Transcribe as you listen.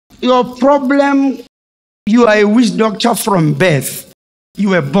Your problem, you are a witch doctor from birth. You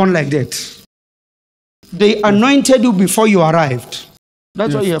were born like that. They anointed you before you arrived.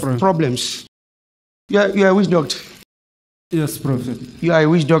 That's why you have problems. You are a witch doctor. Yes, Prophet. You are a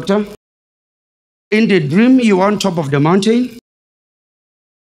witch doctor. In the dream, you were on top of the mountain.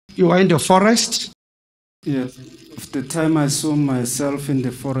 You were in the forest. Yes. The time I saw myself in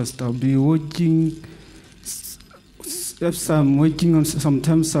the forest, I'll be walking. If I'm walking on,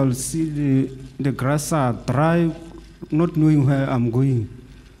 sometimes I'll see the grass are dry, not knowing where I'm going.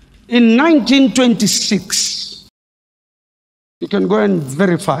 In 1926, you can go and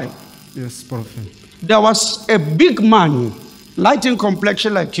verify. Yes, Prophet. There was a big man, light in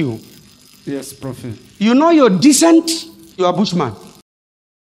complexion like you. Yes, Prophet. You know you're decent, you are bushman.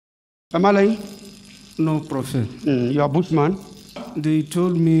 Am I lying? No, Prophet. You are bushman. They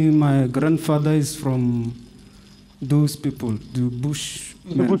told me my grandfather is from those people, the bush.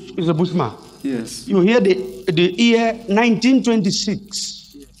 Is a bushman. Yes. You hear the year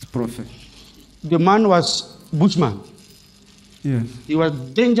 1926. Yes, Prophet. The man was bushman. Yes. He was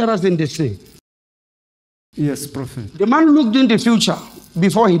dangerous in the sea. Yes, Prophet. The man looked in the future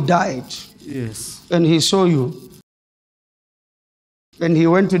before he died. Yes. And he saw you. And he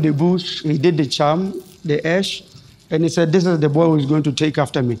went to the bush, he did the charm, the ash, and he said, this is the boy who is going to take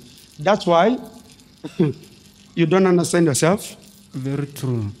after me. That's why you don't understand yourself. Very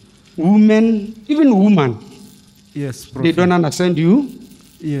true. Women, even women, yes, Prophet. They don't understand you.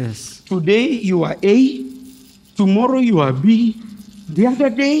 Yes. Today you are A, tomorrow you are B, the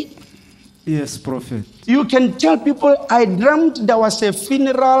other day. Yes, Prophet. You can tell people, I dreamt there was a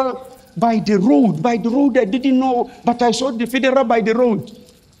funeral by the road. By the road, I didn't know, but I saw the funeral by the road.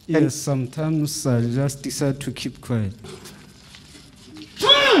 Yes, and sometimes I just decide to keep quiet.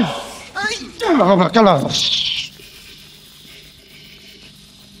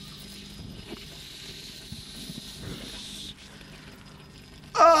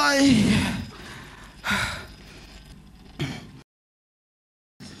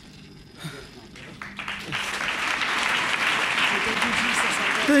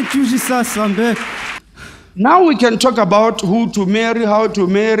 Thank you, Jesus. I'm back. Now we can talk about who to marry, how to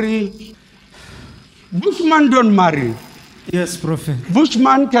marry. Bushman don't marry. Yes, Prophet.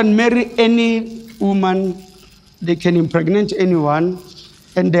 Bushman can marry any woman. They can impregnate anyone,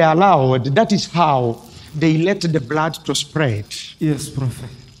 and they are allowed. That is how they let the blood to spread. Yes, Prophet.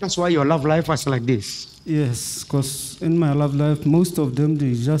 That's why your love life was like this. Yes, because in my love life, most of them,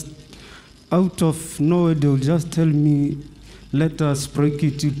 they just, out of nowhere, they'll just tell me, let us break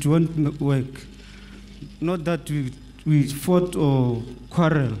it, it won't work. Not that we fought or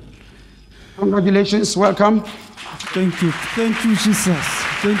quarrel. Congratulations, welcome. Thank you. Thank you, Jesus.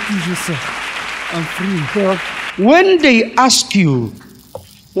 Thank you, Jesus. I'm free. So, when they ask you,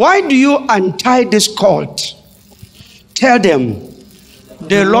 why do you untie this cord? Tell them,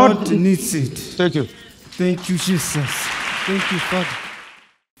 the Lord needs it. Thank you. Thank you, Jesus. Thank you, Father.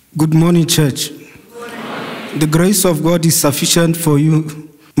 Good morning, church. The grace of God is sufficient for you.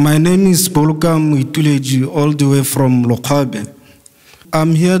 My name is Bolokang Moituledi, all the way from Lokabe.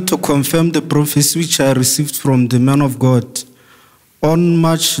 I'm here to confirm the prophecy which I received from the man of God. On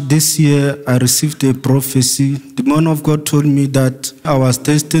March this year, I received a prophecy. The man of God told me that I was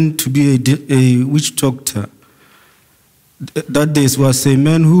destined to be a witch doctor. That there was a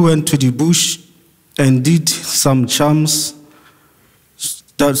man who went to the bush and did some charms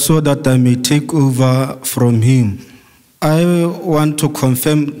so that I may take over from him. I want to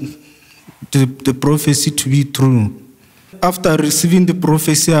confirm the prophecy to be true. After receiving the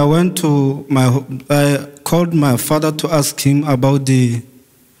prophecy, I called my father to ask him about the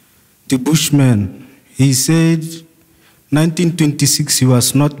bushman. He said 1926 he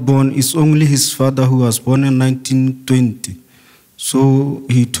was not born. It's only his father who was born in 1920. So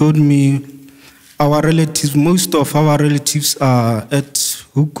he told me our relatives, most of our relatives are at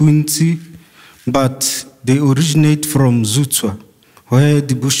Hukunzi, but they originate from Zutswa, where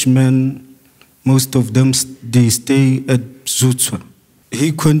the Bushmen, most of them, they stay at Zutswa.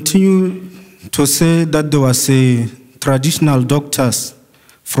 He continued to say that there was a traditional doctors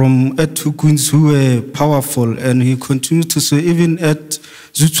from at Hukunzi who were powerful, and he continued to say even at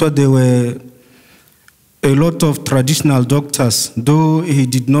Zutswa there were a lot of traditional doctors, though he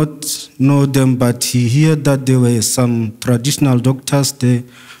did not know them, but he heard that there were some traditional doctors there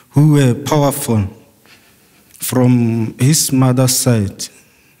who were powerful from his mother's side.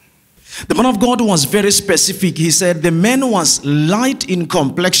 The man of God was very specific. He said the man was light in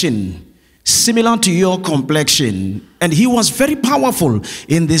complexion, similar to your complexion, and he was very powerful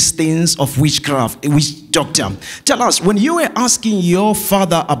in these things of witchcraft, witch doctor. Tell us, when you were asking your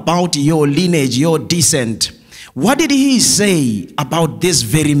father about your lineage, your descent, what did he say about this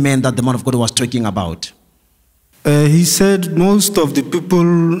very man that the man of God was talking about? He said most of the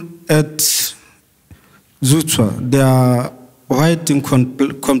people at Zutwa, they are white in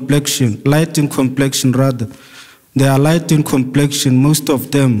complexion, light in complexion rather. They are light in complexion, most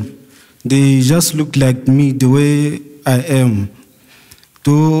of them. They just look like me the way I am.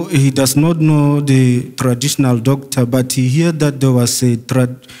 Though he does not know the traditional doctor, but he heard that there was a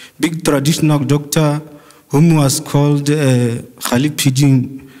big traditional doctor whom was called Khalid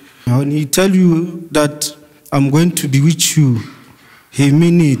Pidgin. When he tell you that I'm going to bewitch you, he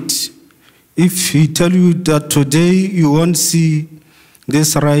mean it. If he tell you that today you won't see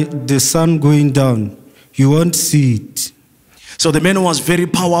the sun going down, you won't see it. So the man was very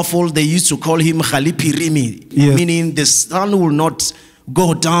powerful. They used to call him Khalipirimi, yes, meaning the sun will not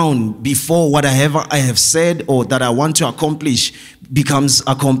go down before whatever I have said or that I want to accomplish becomes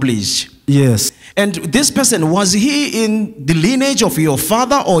accomplished. Yes. And this person, was he in the lineage of your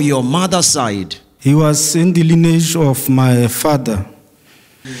father or your mother's side? He was in the lineage of my father.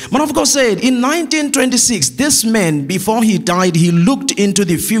 Man of God said, in 1926, this man, before he died, he looked into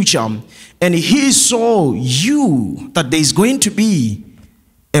the future and he saw you, that there is going to be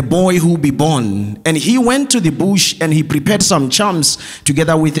a boy who will be born. And he went to the bush and he prepared some charms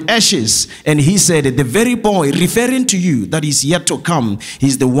together with ashes. And he said, the very boy, referring to you, that is yet to come,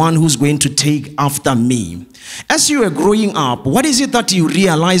 is the one who's going to take after me. As you were growing up, what is it that you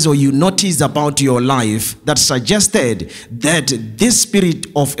realized or you noticed about your life that suggested that this spirit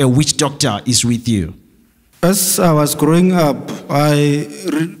of a witch doctor is with you? As I was growing up,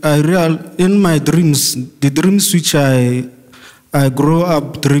 in my dreams, the dreams which I grow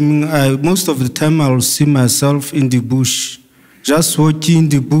up dreaming, most of the time I will see myself in the bush, just walking in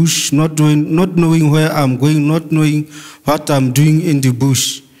the bush, not knowing where I'm going, not knowing what I'm doing in the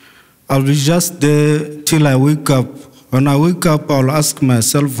bush. I'll be just there till I wake up. When I wake up, I'll ask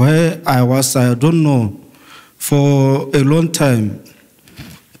myself where I was. I don't know for a long time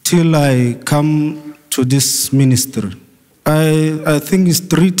till I come to this ministry. I think it's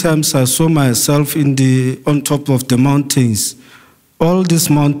 3 times I saw myself on top of the mountains. All these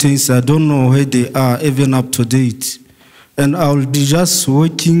mountains, I don't know where they are, even up to date. And I'll be just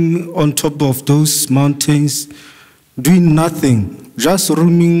walking on top of those mountains, doing nothing, just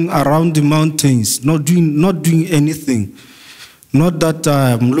roaming around the mountains, not doing anything. Not that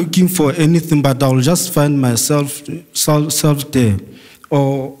I'm looking for anything, but I'll just find myself there.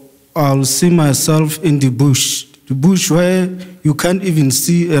 Or I'll see myself in the bush where you can't even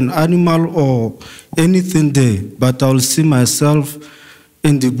see an animal or anything there, but I'll see myself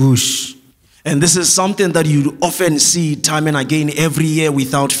in the bush. And this is something that you often see time and again every year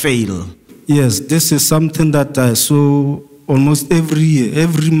without fail. Yes, this is something that I saw almost every year,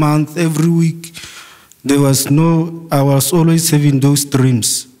 every month, every week. I was always having those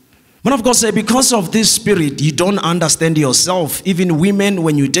dreams. Man of God said, because of this spirit, you don't understand yourself. Even women,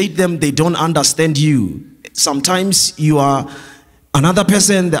 when you date them, they don't understand you. Sometimes you are another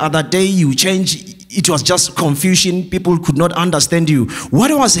person, the other day you change. It was just confusion. People could not understand you.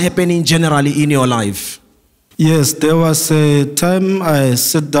 What was happening generally in your life? Yes, there was a time I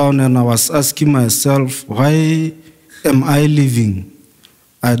sat down and I was asking myself, why am I living?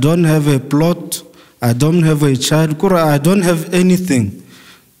 I don't have a plot. I don't have a child. I don't have anything.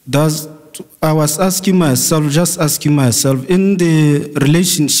 I was asking myself, in the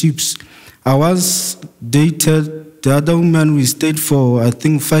relationships, I was dated, the other woman we stayed for, I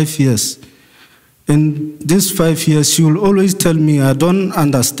think, 5 years. In these 5 years, she will always tell me, I don't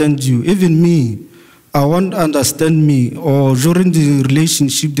understand you. Even me, I won't understand me. Or during the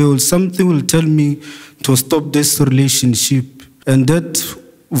relationship, something will tell me to stop this relationship. And that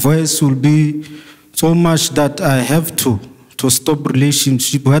voice will be so much that I have to stop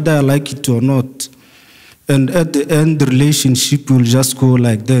relationship, whether I like it or not. And at the end, the relationship will just go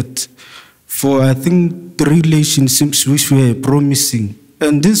like that. For, I think, 3 relationships which were promising.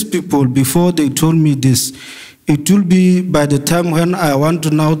 And these people, before they told me this, it will be by the time when I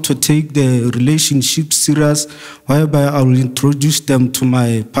want now to take the relationship serious, whereby I will introduce them to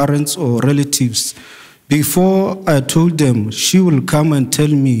my parents or relatives. Before I told them, she will come and tell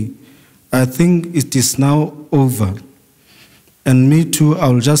me, I think it is now over. And me too, I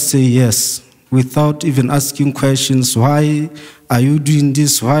will just say yes, without even asking questions. Why are you doing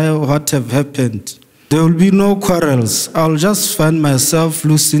this? What have happened? There will be no quarrels. I'll just find myself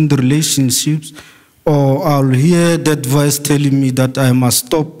losing the relationships, or I'll hear that voice telling me that I must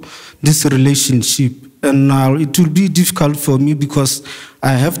stop this relationship. And now it will be difficult for me because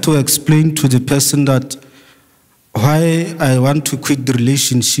I have to explain to the person that why I want to quit the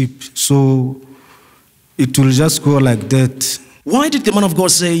relationship. So it will just go like that. Why did the man of God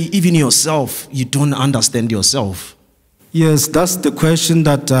say, even yourself, you don't understand yourself? Yes, that's the question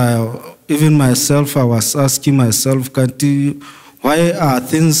that even myself, I was asking myself, why are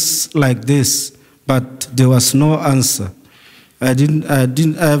things like this? But there was no answer.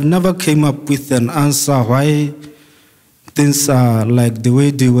 I've never came up with an answer why things are like the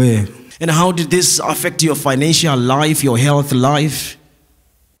way they were. And how did this affect your financial life, your health life?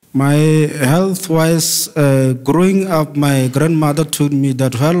 My health-wise, growing up, my grandmother told me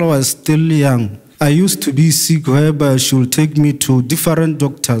that while I was still young, I used to be sick, whereby she would take me to different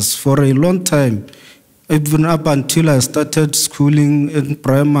doctors for a long time. Even up until I started schooling in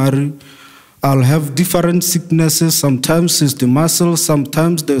primary, I'll have different sicknesses. Sometimes it's the muscles,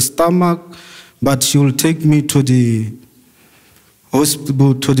 sometimes the stomach, but she will take me to the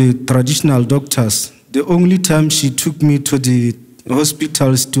hospital, to the traditional doctors. The only time she took me to the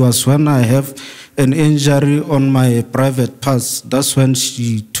hospitals was when I have an injury on my private parts. That's when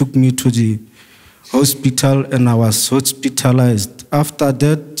she took me to the hospital and I was hospitalized. After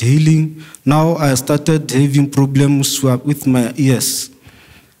that healing, now I started having problems with my ears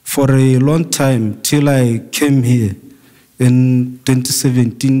for a long time till I came here in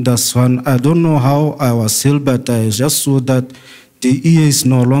 2017. That's when I don't know how I was healed, but I just saw that the ear is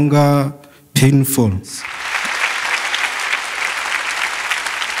no longer painful.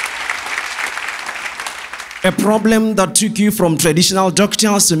 A problem that took you from traditional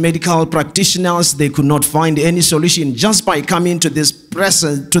doctors to medical practitioners, they could not find any solution. Just by coming to this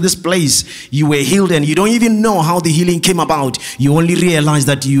place, you were healed, and you don't even know how the healing came about. You only realize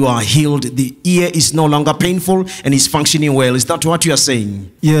that you are healed. The ear is no longer painful and is functioning well. Is that what you are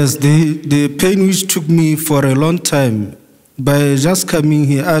saying? Yes, the pain which took me for a long time, by just coming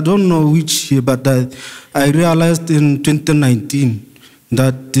here, I don't know which year, but I realized in 2019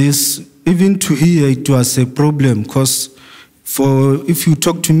 that this, even to hear, it was a problem, because if you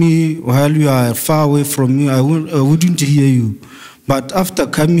talk to me while you are far away from me, I wouldn't hear you. But after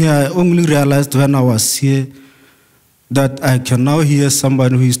coming here, I only realized when I was here that I can now hear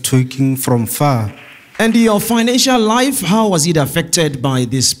somebody who is talking from far. And your financial life, how was it affected by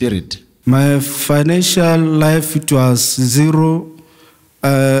this spirit? My financial life, it was zero.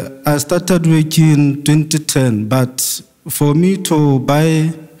 I started working in 2010, but for me to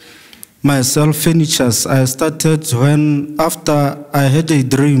buy myself furnitures, I started after I had a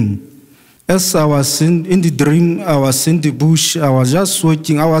dream. As I was in the dream, I was in the bush, I was just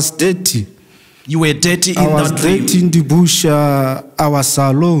walking, I was dirty. You were dirty in that dream? I was dirty in the bush, I was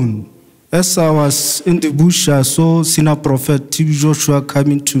alone. As I was in the bush, I saw Senior Prophet Joshua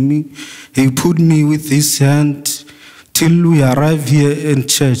coming to me. He put me with his hand till we arrived here in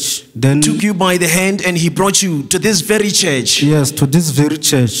church. Then took you by the hand and he brought you to this very church. Yes, to this very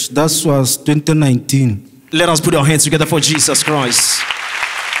church. That was 2019. Let us put our hands together for Jesus Christ.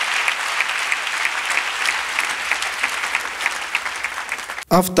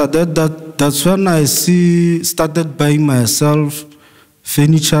 After that's when I started buying myself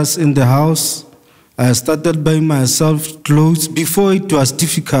furnitures in the house. I started buying myself clothes. Before it was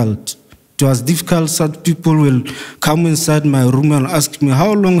difficult. It was difficult, so people will come inside my room and ask me,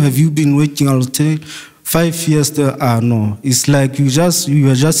 how long have you been working? I'll say 5 years. No, it's like you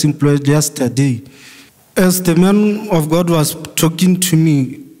were just employed yesterday. As the man of God was talking to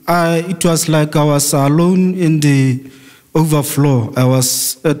me, it was like I was alone in the overflow. I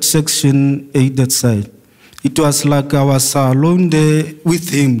was at section 8 that side. It was like I was alone there with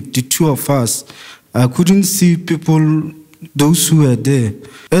him, the two of us. I couldn't see people, those who were there.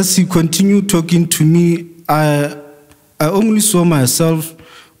 As he continued talking to me, I only saw myself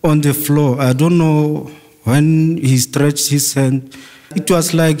on the floor. I don't know when he stretched his hand. It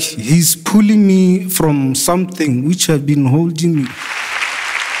was like he's pulling me from something which had been holding me.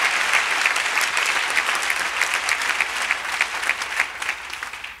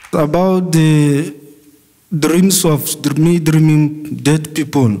 About the dreams of me dreaming dead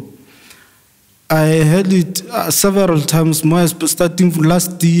people, I had it several times, more starting from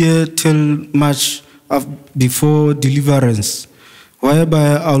last year till March before deliverance,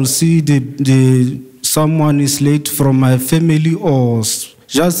 whereby I'll see someone is late from my family or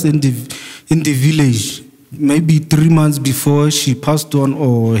just in the village, maybe 3 months before she passed on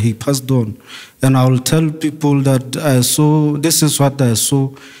or he passed on, and I'll tell people that this is what I saw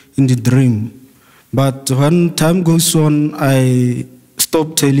in the dream. But when time goes on, I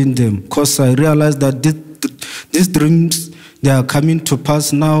stop telling them because I realized that these dreams, they are coming to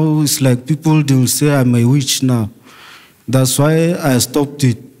pass now. It's like people, they will say I'm a witch now. That's why I stopped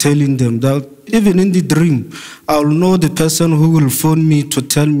telling them that even in the dream, I'll know the person who will phone me to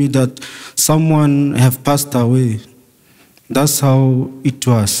tell me that someone have passed away. That's how it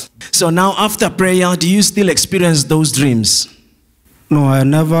was. So now after prayer, do you still experience those dreams? No, I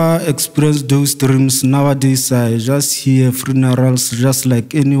never experienced those dreams. Nowadays, I just hear funerals just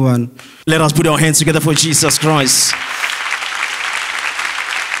like anyone. Let us put our hands together for Jesus Christ.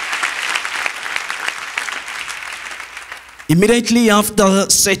 Immediately after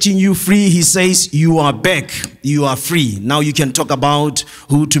setting you free, he says, you are back, you are free. Now you can talk about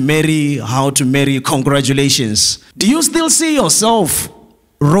who to marry, how to marry. Congratulations. Do you still see yourself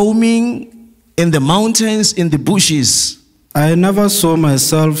roaming in the mountains, in the bushes? I never saw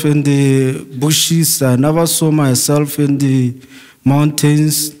myself in the bushes. I never saw myself in the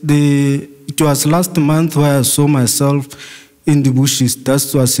mountains. It was last month where I saw myself in the bushes.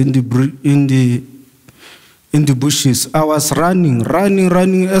 That was in the bushes. I was running.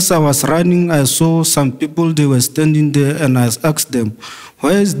 As I was running, I saw some people, they were standing there, and I asked them,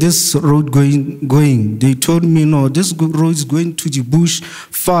 where is this road going? They told me, no, this road is going to the bush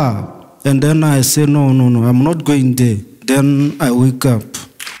far. And then I said, no, I'm not going there. Then I wake up.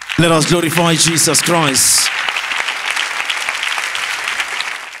 Let us glorify Jesus Christ.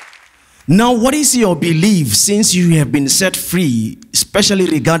 Now, what is your belief since you have been set free, especially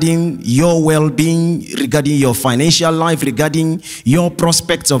regarding your well-being, regarding your financial life, regarding your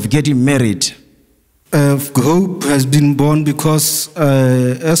prospects of getting married? Hope has been born because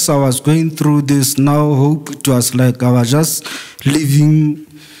as I was going through this, now hope, it was like I was just living,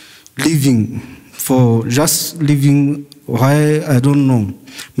 why, I don't know.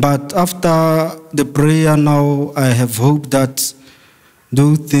 But after the prayer now, I have hope that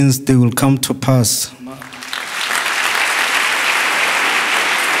those things, they will come to pass.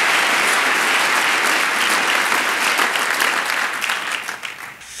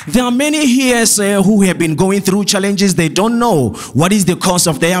 There are many here who have been going through challenges. They don't know what is the cause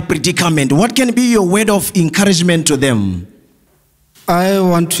of their predicament. What can be your word of encouragement to them? I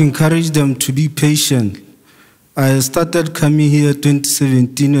want to encourage them to be patient. I started coming here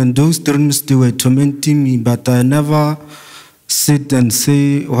 2017, and those dreams, they were tormenting me, but I never sit and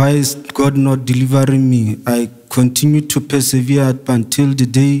say, why is God not delivering me? I continue to persevere until the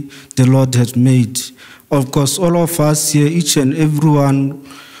day the Lord has made. Of course, all of us here, each and every one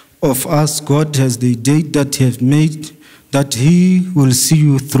of us, God has the date that He has made, that He will see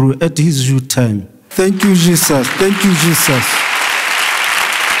you through at His due time. Thank you, Jesus. Thank you, Jesus.